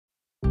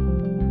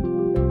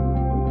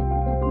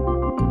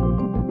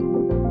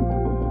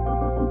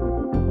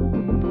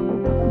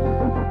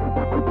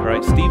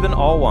right, Stephen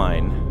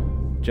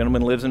Allwine,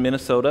 gentleman lives in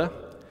Minnesota.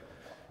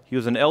 He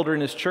was an elder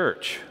in his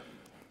church,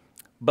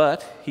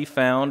 but he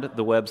found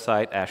the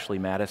website Ashley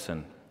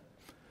Madison.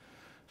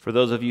 For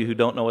those of you who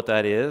don't know what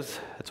that is,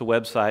 it's a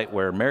website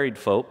where married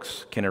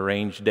folks can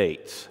arrange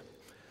dates.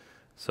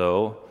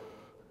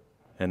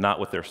 And not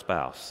with their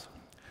spouse.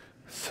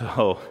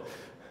 So,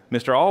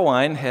 Mr.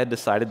 Allwine had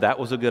decided that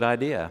was a good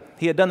idea.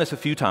 He had done this a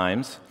few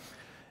times,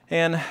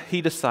 and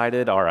he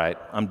decided, all right,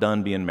 I'm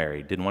done being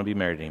married. Didn't want to be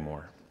married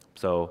anymore.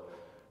 So,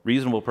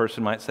 reasonable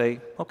person might say,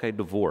 okay,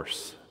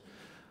 divorce.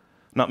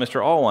 Not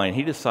Mr. Allwine.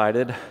 He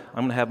decided,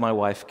 I'm going to have my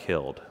wife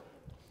killed.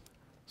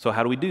 So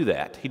how do we do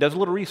that? He does a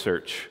little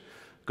research,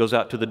 goes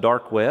out to the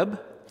dark web,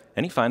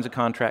 and he finds a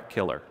contract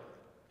killer.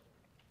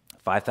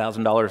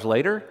 $5,000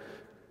 later,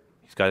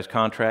 he's got his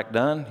contract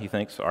done. He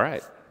thinks, all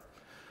right.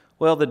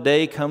 Well, the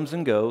day comes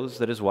and goes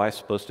that his wife's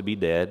supposed to be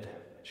dead.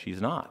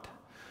 She's not.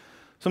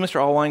 So Mr.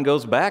 Allwine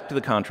goes back to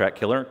the contract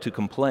killer to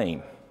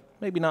complain.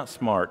 Maybe not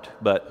smart,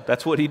 but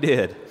that's what he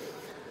did.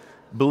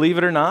 Believe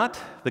it or not,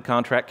 the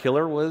contract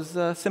killer was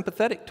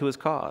sympathetic to his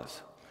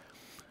cause.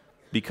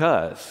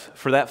 Because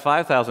for that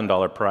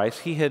 $5,000 price,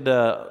 he had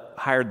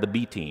hired the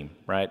B team,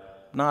 right?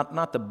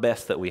 Not the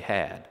best that we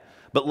had.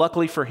 But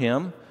luckily for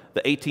him,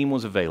 the A team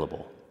was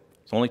available.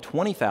 It's only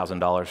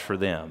 $20,000 for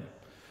them.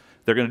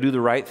 They're going to do the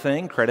right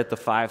thing, credit the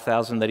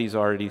 $5,000 that he's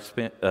already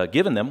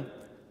given them,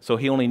 so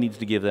he only needs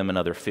to give them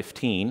another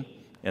 $15,000,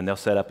 and they'll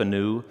set up a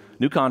new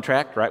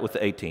contract, right, with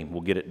the A team.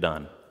 We'll get it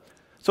done.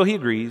 So he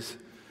agrees.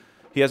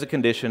 He has a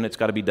condition. It's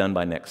got to be done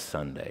by next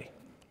Sunday.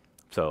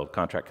 So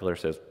contract killer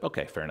says,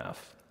 okay, fair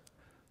enough.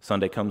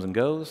 Sunday comes and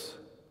goes.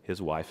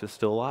 His wife is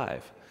still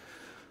alive.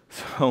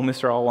 So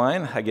Mr.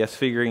 Allwine, I guess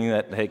figuring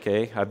that, hey,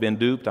 okay, I've been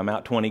duped. I'm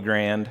out 20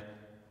 grand.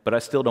 But I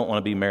still don't want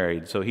to be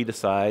married. So he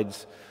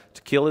decides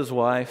to kill his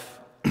wife,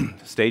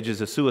 stages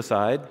a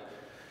suicide.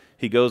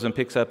 He goes and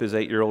picks up his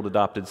 8-year-old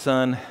adopted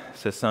son,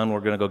 says, son, we're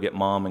going to go get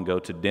mom and go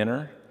to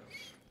dinner.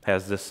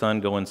 Has this son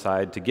go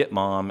inside to get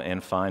mom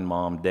and find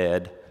mom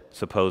dead,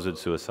 supposed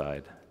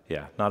suicide.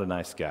 Yeah, not a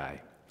nice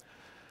guy.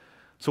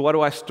 So why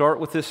do I start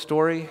with this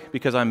story?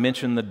 Because I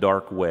mentioned the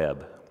dark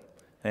web.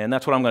 And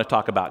that's what I'm going to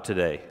talk about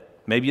today.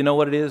 Maybe you know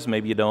what it is,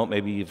 maybe you don't,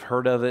 maybe you've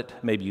heard of it,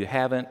 maybe you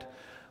haven't.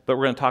 But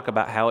we're going to talk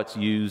about how it's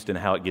used and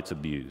how it gets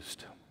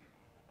abused.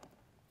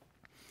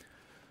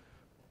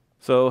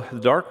 So the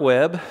dark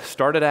web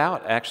started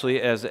out actually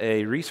as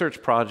a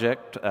research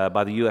project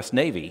by the U.S.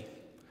 Navy.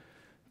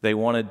 They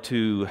wanted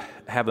to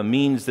have a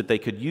means that they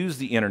could use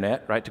the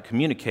internet, right, to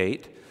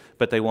communicate,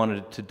 but they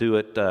wanted to do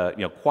it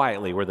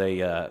quietly where they,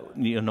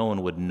 no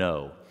one would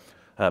know,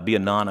 be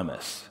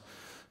anonymous.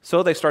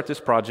 So they start this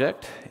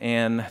project,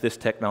 and this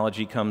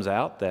technology comes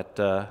out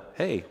that,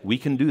 hey, we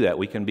can do that.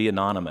 We can be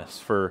anonymous.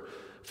 For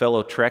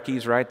fellow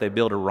Trekkies, right, they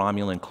build a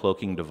Romulan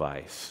cloaking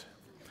device.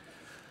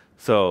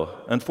 So,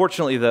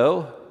 unfortunately,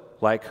 though,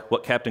 like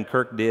what Captain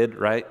Kirk did,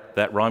 right,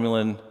 that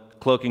Romulan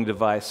cloaking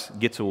device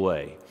gets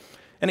away.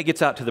 And it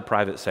gets out to the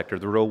private sector.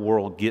 The real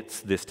world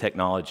gets this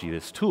technology,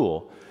 this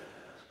tool.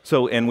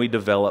 So, and we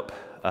develop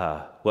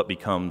what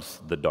becomes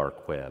the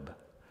dark web.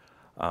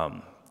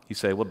 You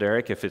say, well,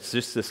 Derrick, if it's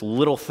just this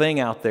little thing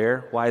out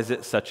there, why is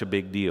it such a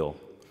big deal?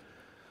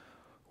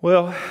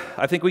 Well,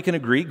 I think we can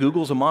agree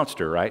Google's a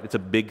monster, right? It's a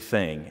big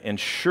thing. And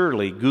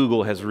surely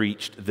Google has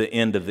reached the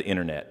end of the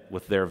internet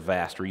with their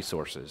vast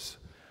resources.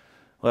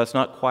 Well, that's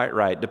not quite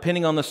right.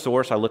 Depending on the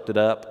source, I looked it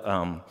up,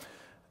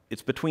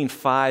 it's between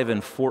 5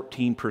 and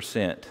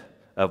 14%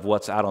 of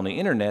what's out on the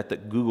internet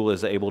that Google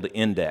is able to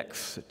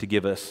index to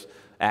give us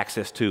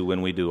access to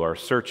when we do our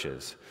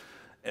searches.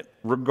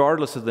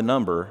 Regardless of the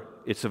number,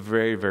 it's a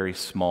very, very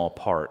small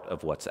part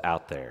of what's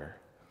out there.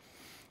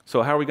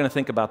 So how are we going to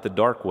think about the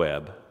dark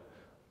web?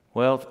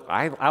 Well,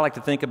 I like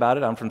to think about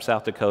it. I'm from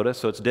South Dakota,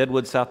 so it's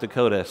Deadwood, South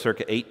Dakota,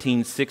 circa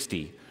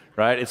 1860,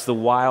 right? It's the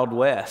Wild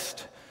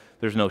West.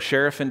 There's no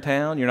sheriff in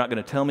town. You're not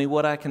going to tell me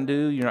what I can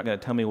do. You're not going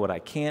to tell me what I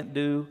can't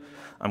do.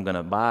 I'm going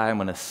to buy, I'm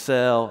going to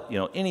sell,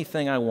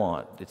 anything I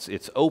want.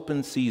 It's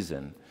open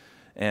season.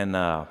 And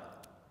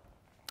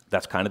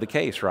that's kind of the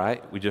case,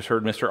 right? We just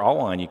heard Mr.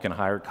 Allwine. You can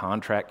hire a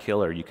contract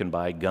killer. You can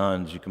buy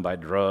guns. You can buy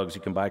drugs.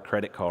 You can buy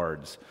credit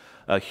cards.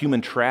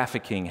 Human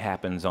trafficking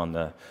happens on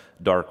the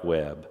dark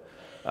web.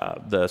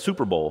 The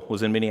Super Bowl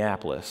was in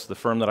Minneapolis. The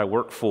firm that I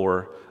work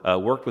for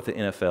worked with the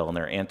NFL and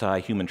their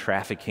anti-human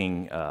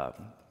trafficking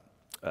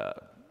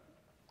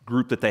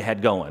group that they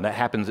had going. That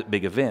happens at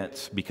big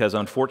events because,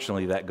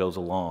 unfortunately, that goes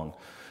along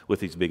with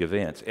these big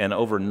events. And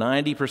over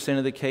 90%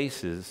 of the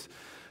cases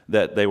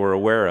that they were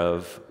aware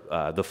of,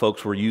 the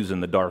folks were using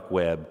the dark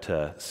web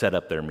to set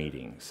up their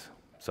meetings.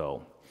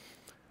 So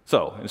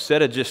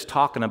instead of just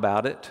talking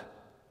about it,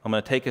 I'm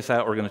going to take us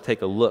out. We're going to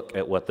take a look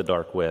at what the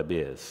dark web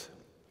is.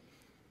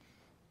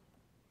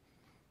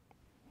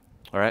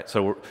 All right,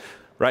 so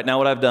right now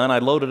what I've done, I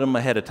loaded them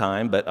ahead of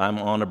time, but I'm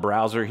on a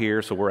browser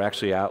here, so we're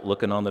actually out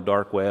looking on the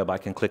dark web. I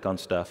can click on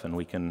stuff and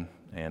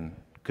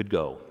could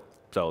go.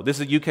 So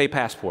this is a UK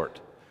passport.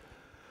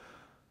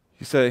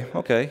 You say,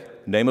 okay,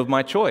 name of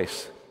my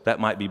choice. That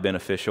might be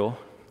beneficial.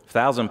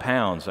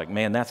 £1,000, like,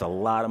 man, that's a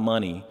lot of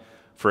money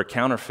for a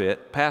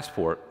counterfeit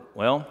passport.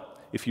 Well,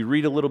 if you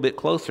read a little bit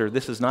closer,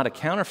 this is not a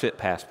counterfeit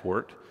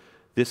passport.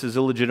 This is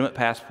a legitimate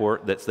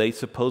passport that they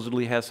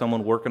supposedly have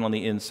someone working on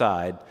the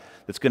inside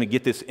that's going to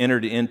get this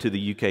entered into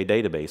the UK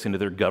database, into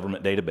their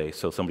government database.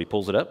 So somebody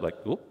pulls it up, like,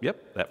 oh,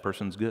 yep, that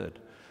person's good.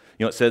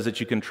 You know, it says that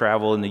you can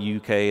travel in the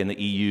UK and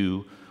the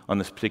EU on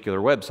this particular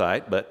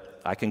website, but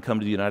I can come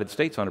to the United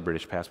States on a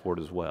British passport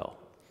as well.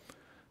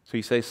 So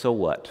you say, so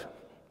what?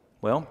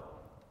 Well,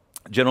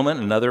 a gentleman,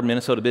 another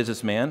Minnesota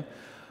businessman,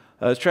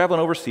 is traveling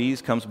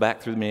overseas, comes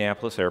back through the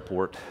Minneapolis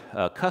airport.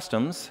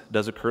 Customs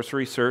does a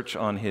cursory search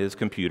on his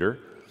computer,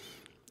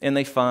 and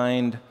they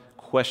find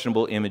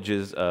questionable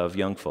images of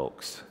young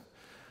folks.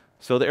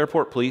 So the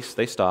airport police,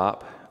 they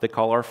stop, they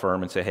call our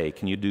firm and say, hey,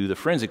 can you do the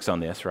forensics on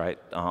this, right,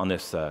 on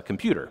this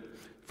computer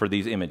for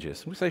these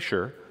images? We say,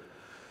 sure.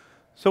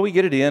 So we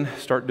get it in,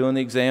 start doing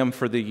the exam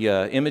for the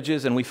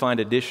images, and we find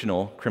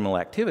additional criminal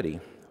activity.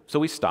 So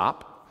we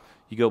stop.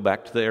 You go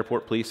back to the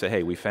airport police, say,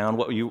 hey, we found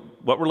what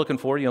we're looking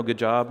for. You know, good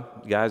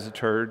job, guys, a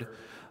turd.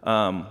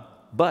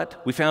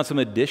 But we found some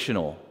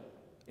additional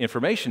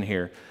information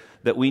here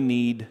that we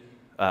need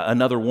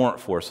another warrant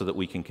for so that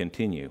we can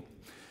continue.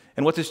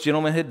 And what this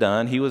gentleman had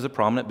done, he was a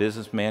prominent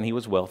businessman, he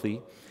was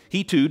wealthy.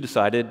 He too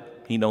decided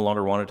he no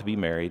longer wanted to be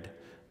married,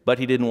 but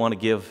he didn't want to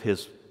give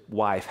his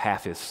wife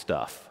half his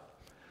stuff.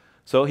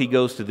 So he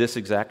goes to this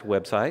exact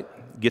website,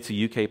 gets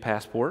a UK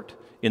passport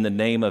in the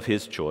name of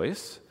his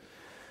choice,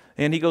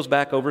 and he goes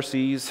back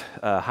overseas,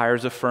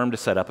 hires a firm to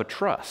set up a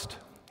trust.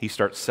 He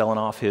starts selling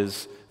off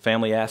his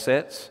family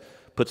assets,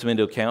 puts them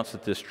into accounts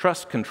that this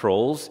trust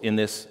controls in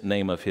this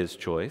name of his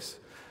choice,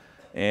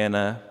 and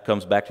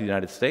comes back to the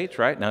United States,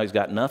 right? Now he's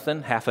got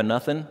nothing. Half of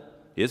nothing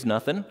is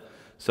nothing.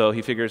 So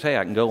he figures, hey,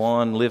 I can go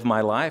on, live my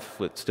life,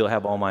 but still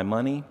have all my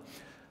money.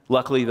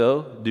 Luckily,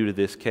 though, due to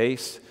this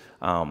case,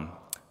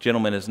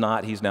 gentleman is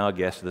not. He's now a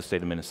guest of the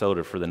state of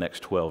Minnesota for the next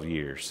 12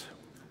 years.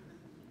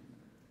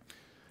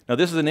 Now,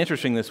 this is an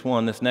interesting,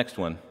 this next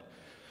one.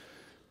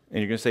 And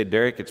you're going to say,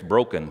 Derrick, it's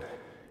broken.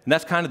 And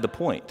that's kind of the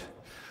point.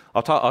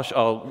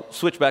 I'll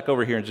switch back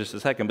over here in just a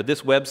second, but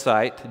this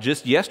website,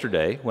 just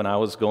yesterday, when I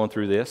was going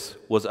through this,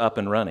 was up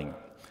and running.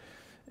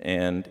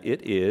 And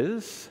it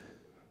is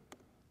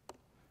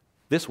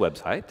this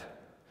website.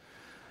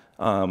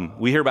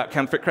 We hear about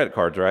counterfeit credit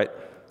cards, right?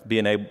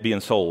 Being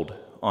sold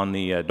on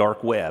the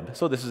dark web.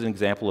 So this is an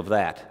example of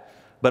that.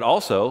 But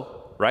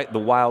also, right, the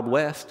Wild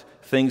West,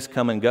 things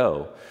come and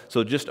go.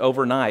 So just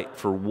overnight,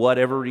 for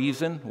whatever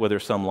reason, whether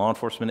some law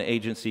enforcement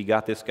agency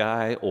got this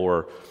guy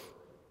or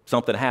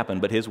something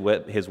happened, but his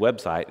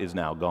website is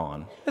now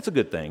gone. That's a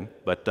good thing.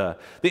 But the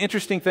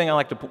interesting thing I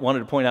wanted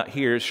to point out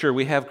here is, sure,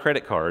 we have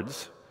credit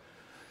cards,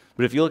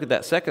 but if you look at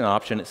that second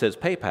option, it says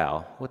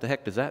PayPal. What the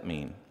heck does that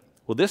mean?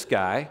 Well, this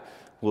guy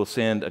will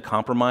send a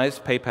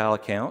compromised PayPal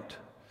account.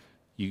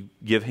 You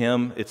give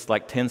him, it's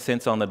like 10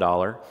 cents on the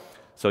dollar.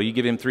 So you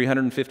give him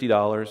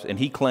 $350, and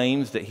he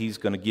claims that he's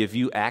going to give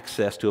you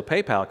access to a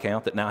PayPal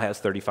account that now has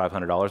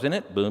 $3,500 in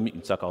it. Boom, you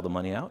can suck all the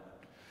money out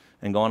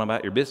and go on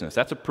about your business.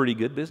 That's a pretty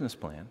good business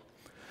plan.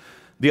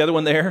 The other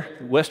one there,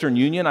 Western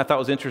Union, I thought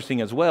was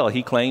interesting as well.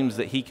 He claims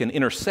that he can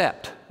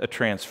intercept a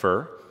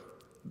transfer.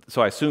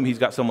 So I assume he's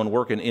got someone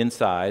working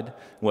inside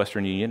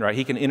Western Union, right?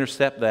 He can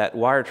intercept that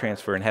wire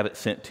transfer and have it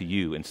sent to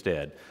you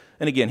instead.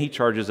 And again, he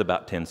charges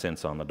about 10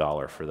 cents on the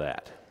dollar for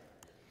that.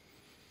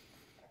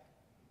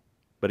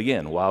 But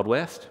again, Wild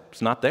West,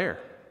 it's not there.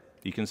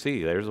 You can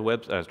see, there's a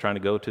website. I was trying to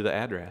go to the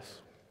address.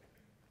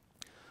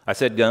 I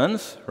said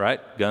guns, right?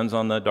 Guns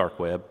on the dark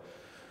web.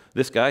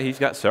 This guy, he's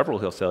got several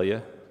he'll sell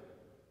you.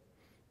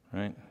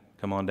 Right?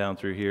 Come on down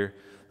through here.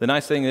 The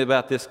nice thing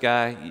about this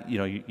guy,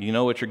 you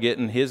know what you're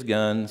getting. His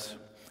guns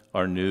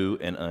are new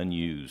and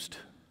unused.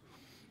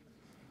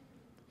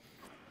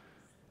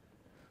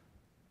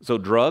 So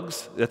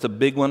drugs, that's a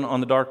big one on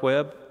the dark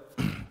web.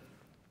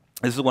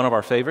 This is one of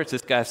our favorites.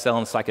 This guy's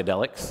selling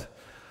psychedelics.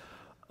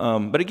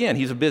 But again,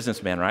 he's a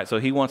businessman, right? So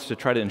he wants to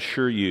try to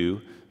ensure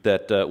you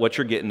that what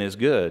you're getting is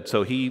good.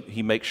 So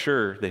he makes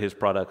sure that his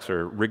products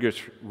are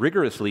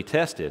rigorously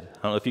tested.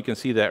 I don't know if you can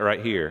see that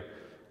right here.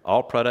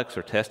 All products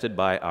are tested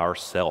by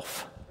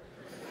ourself.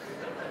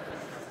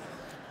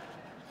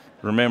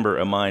 Remember,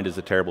 a mind is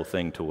a terrible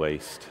thing to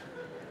waste.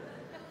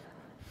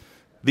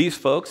 These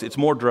folks, it's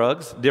more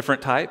drugs,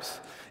 different types.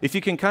 If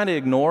you can kind of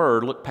ignore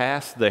or look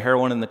past the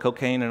heroin and the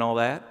cocaine and all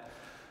that,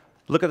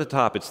 look at the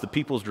top. It's the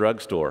People's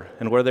Drug Store.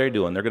 And what are they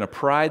doing? They're going to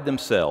pride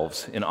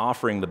themselves in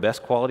offering the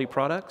best quality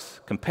products,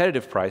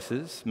 competitive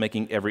prices,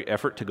 making every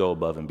effort to go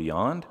above and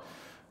beyond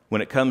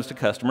when it comes to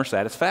customer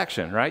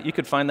satisfaction, right? You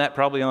could find that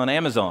probably on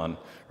Amazon,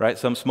 right?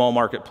 Some small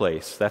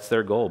marketplace. That's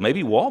their goal.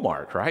 Maybe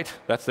Walmart, right?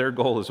 That's their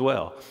goal as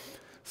well.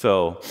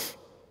 So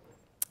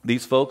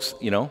these folks,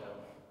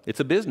 it's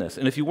a business.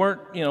 And if you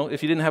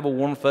if you didn't have a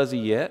warm fuzzy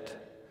yet,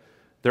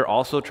 they're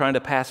also trying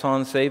to pass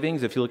on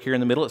savings. If you look here in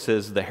the middle, it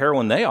says the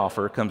heroin they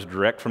offer comes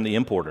direct from the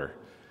importer.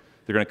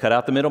 They're going to cut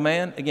out the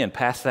middleman. Again,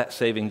 pass that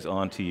savings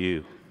on to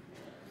you.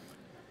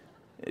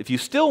 If you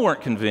still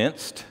weren't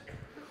convinced,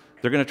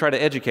 they're going to try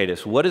to educate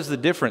us. What is the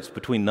difference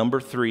between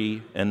number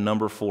 3 and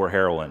number 4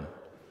 heroin?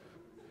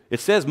 It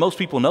says most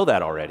people know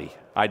that already.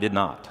 I did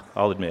not,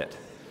 I'll admit.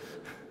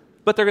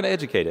 But they're going to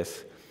educate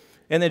us.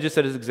 And then just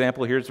as an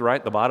example, here's right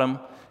at the bottom,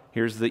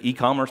 here's the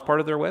e-commerce part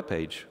of their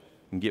webpage.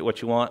 You can get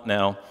what you want.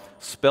 Now,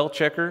 spell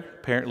checker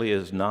apparently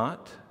is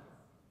not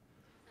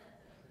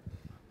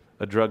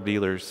a drug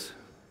dealer's.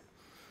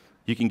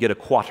 You can get a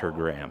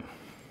quatergram.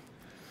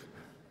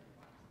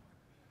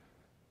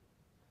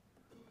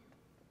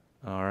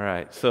 All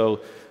right,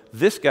 so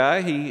this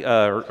guy,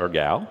 or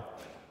gal,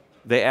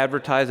 they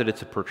advertise that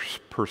it's a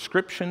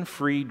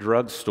prescription-free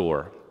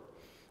drugstore.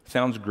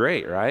 Sounds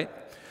great, right?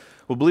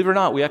 Well, believe it or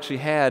not, we actually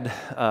had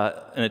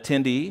an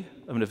attendee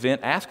of an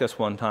event ask us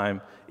one time,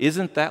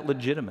 isn't that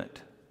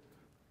legitimate?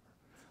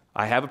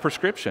 I have a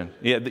prescription.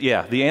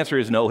 Yeah, the answer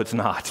is no, it's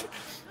not.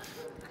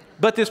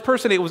 But this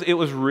person, it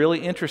was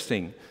really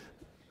interesting.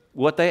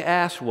 What they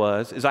asked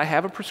is I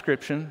have a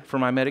prescription for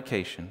my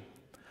medication.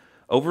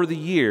 Over the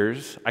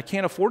years, I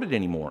can't afford it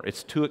anymore.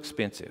 It's too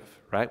expensive,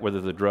 right?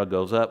 Whether the drug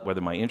goes up, whether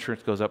my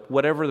insurance goes up,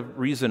 whatever the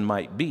reason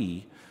might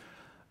be,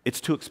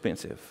 it's too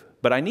expensive.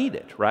 But I need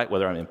it, right?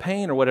 Whether I'm in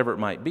pain or whatever it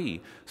might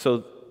be.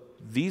 So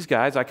these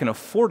guys, I can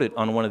afford it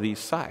on one of these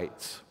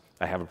sites.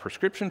 I have a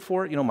prescription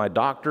for it. You know, my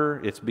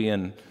doctor,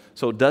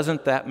 so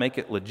doesn't that make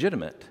it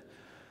legitimate?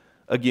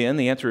 Again,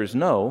 the answer is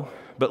no.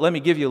 But let me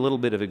give you a little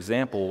bit of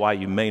example why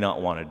you may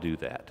not want to do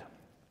that.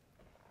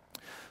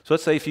 So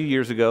let's say a few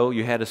years ago,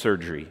 you had a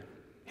surgery.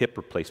 Hip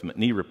replacement,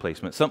 knee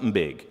replacement, something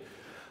big.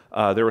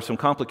 There were some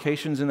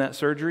complications in that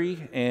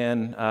surgery,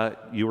 and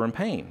you were in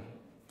pain.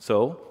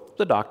 So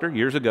the doctor,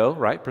 years ago,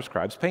 right,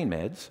 prescribes pain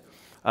meds.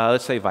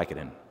 Let's say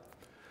Vicodin.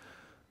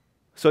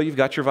 So you've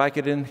got your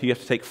Vicodin. You have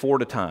to take 4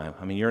 at a time.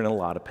 I mean, you're in a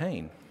lot of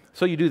pain.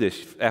 So you do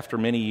this after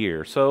many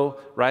years.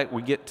 So, right,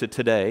 we get to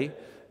today,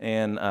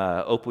 and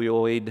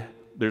opioid,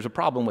 there's a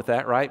problem with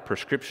that, right?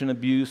 Prescription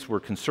abuse, we're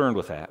concerned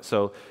with that.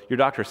 So your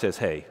doctor says,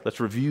 hey, let's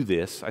review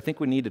this. I think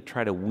we need to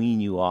try to wean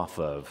you off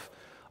of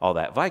all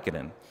that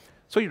Vicodin.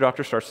 So your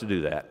doctor starts to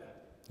do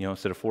that. You know,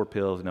 instead of 4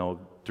 pills, no,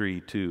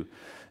 3, 2.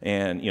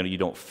 And, you know, you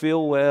don't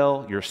feel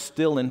well, you're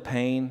still in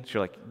pain. So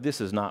you're like, this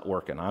is not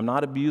working. I'm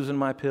not abusing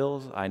my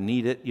pills. I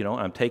need it. You know,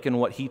 I'm taking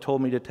what he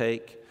told me to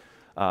take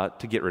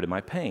to get rid of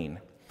my pain.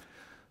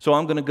 So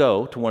I'm going to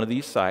go to one of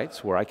these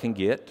sites where I can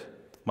get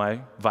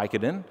my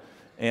Vicodin,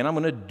 and I'm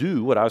going to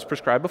do what I was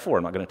prescribed before.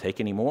 I'm not going to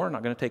take any more. I'm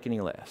not going to take any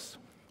less.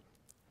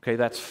 Okay,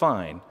 that's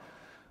fine.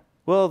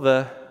 Well,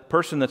 the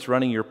person that's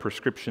running your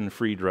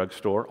prescription-free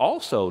drugstore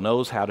also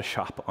knows how to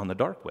shop on the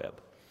dark web.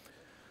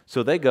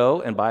 So they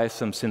go and buy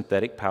some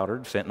synthetic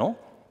powdered fentanyl,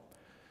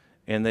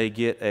 and they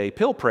get a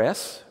pill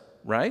press,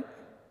 right?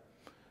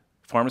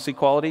 Pharmacy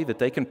quality, that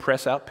they can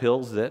press out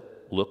pills that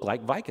look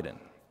like Vicodin.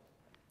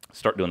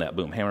 Start doing that,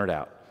 boom, hammer it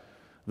out.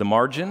 The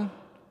margin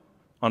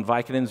on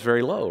Vicodin is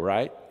very low,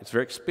 right? It's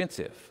very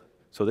expensive.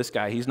 So this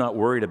guy, he's not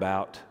worried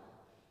about,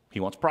 he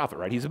wants profit,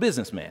 right? He's a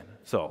businessman.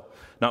 So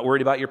not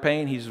worried about your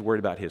pain, he's just worried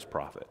about his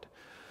profit.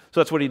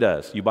 So that's what he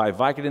does. You buy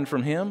Vicodin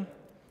from him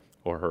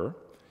or her.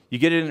 You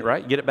get it in,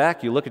 right? You get it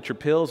back, you look at your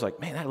pills, like,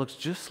 man, that looks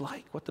just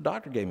like what the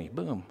doctor gave me.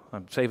 Boom,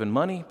 I'm saving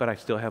money, but I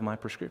still have my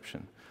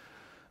prescription.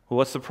 Well,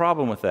 what's the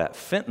problem with that?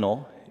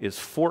 Fentanyl is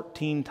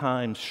 14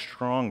 times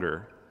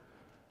stronger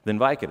than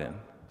Vicodin.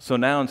 So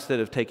now instead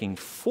of taking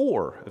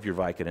 4 of your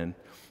Vicodin,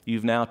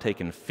 you've now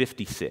taken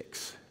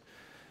 56.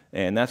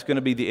 And that's going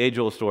to be the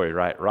age-old story,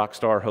 right? Rock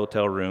star,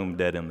 hotel room,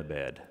 dead in the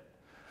bed.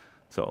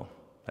 So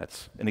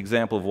that's an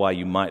example of why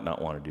you might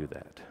not want to do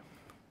that.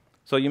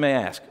 So you may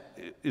ask,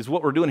 is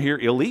what we're doing here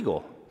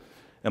illegal?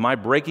 Am I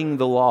breaking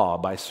the law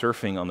by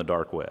surfing on the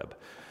dark web?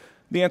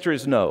 The answer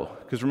is no,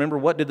 because remember,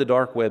 what did the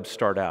dark web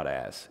start out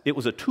as? It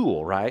was a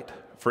tool, right,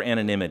 for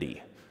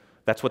anonymity.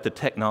 That's what the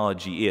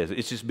technology is.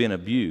 It's just been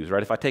abused,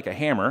 right? If I take a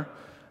hammer,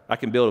 I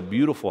can build a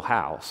beautiful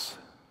house,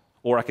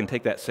 or I can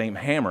take that same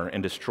hammer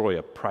and destroy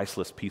a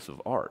priceless piece of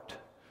art.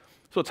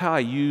 So it's how I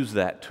use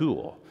that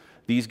tool.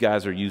 These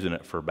guys are using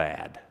it for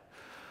bad.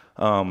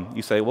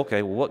 You say, well,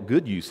 okay, well, what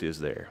good use is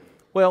there?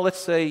 Well, let's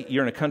say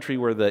you're in a country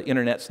where the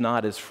internet's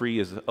not as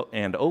free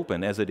and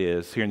open as it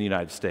is here in the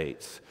United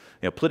States.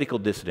 You know, political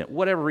dissident,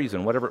 whatever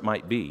reason, whatever it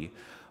might be,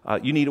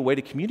 you need a way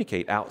to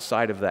communicate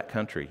outside of that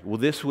country. Well,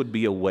 this would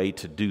be a way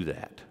to do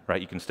that,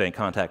 right? You can stay in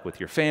contact with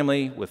your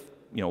family, with,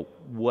 you know,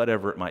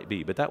 whatever it might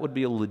be. But that would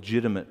be a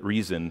legitimate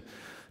reason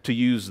to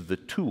use the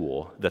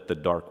tool that the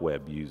dark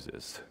web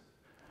uses.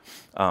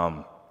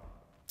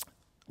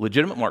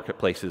 Legitimate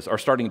marketplaces are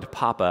starting to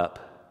pop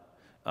up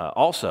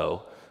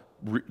also,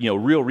 you know,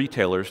 real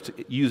retailers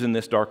using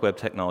this dark web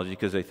technology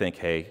because they think,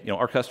 hey, you know,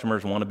 our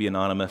customers want to be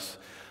anonymous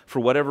for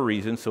whatever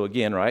reason. So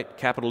again, right,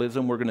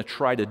 capitalism, we're going to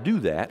try to do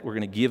that. We're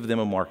going to give them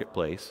a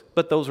marketplace,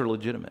 but those are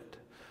legitimate.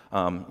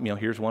 You know,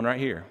 here's one right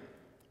here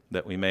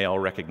that we may all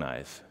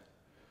recognize,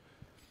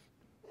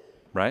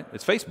 right?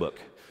 It's Facebook.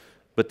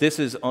 But this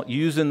is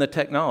using the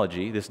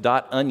technology, this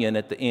 .onion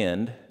at the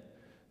end,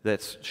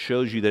 that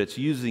shows you that it's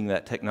using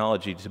that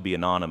technology to be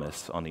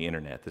anonymous on the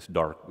internet,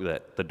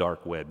 that the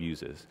dark web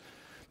uses.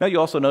 Now you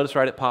also notice,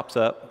 right, it pops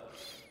up.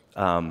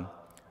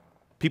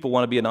 People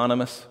want to be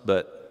anonymous,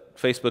 but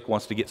Facebook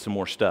wants to get some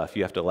more stuff.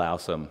 You have to allow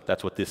some.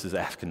 That's what this is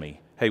asking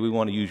me. Hey, we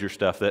want to use your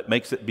stuff. That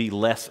makes it be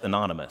less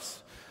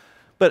anonymous.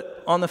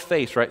 But on the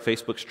face, right,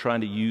 Facebook's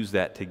trying to use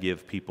that to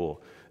give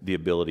people the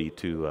ability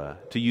to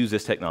use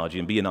this technology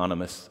and be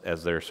anonymous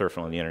as they're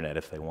surfing on the internet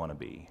if they want to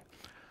be.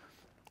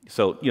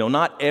 So,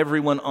 not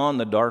everyone on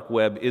the dark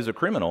web is a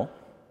criminal,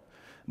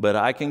 but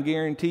I can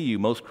guarantee you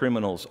most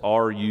criminals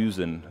are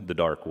using the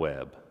dark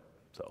web.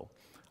 So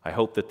I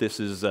hope that this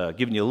is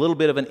giving you a little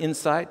bit of an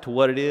insight to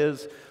what it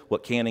is,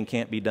 what can and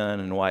can't be done,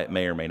 and why it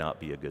may or may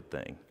not be a good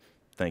thing.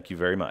 Thank you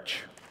very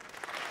much.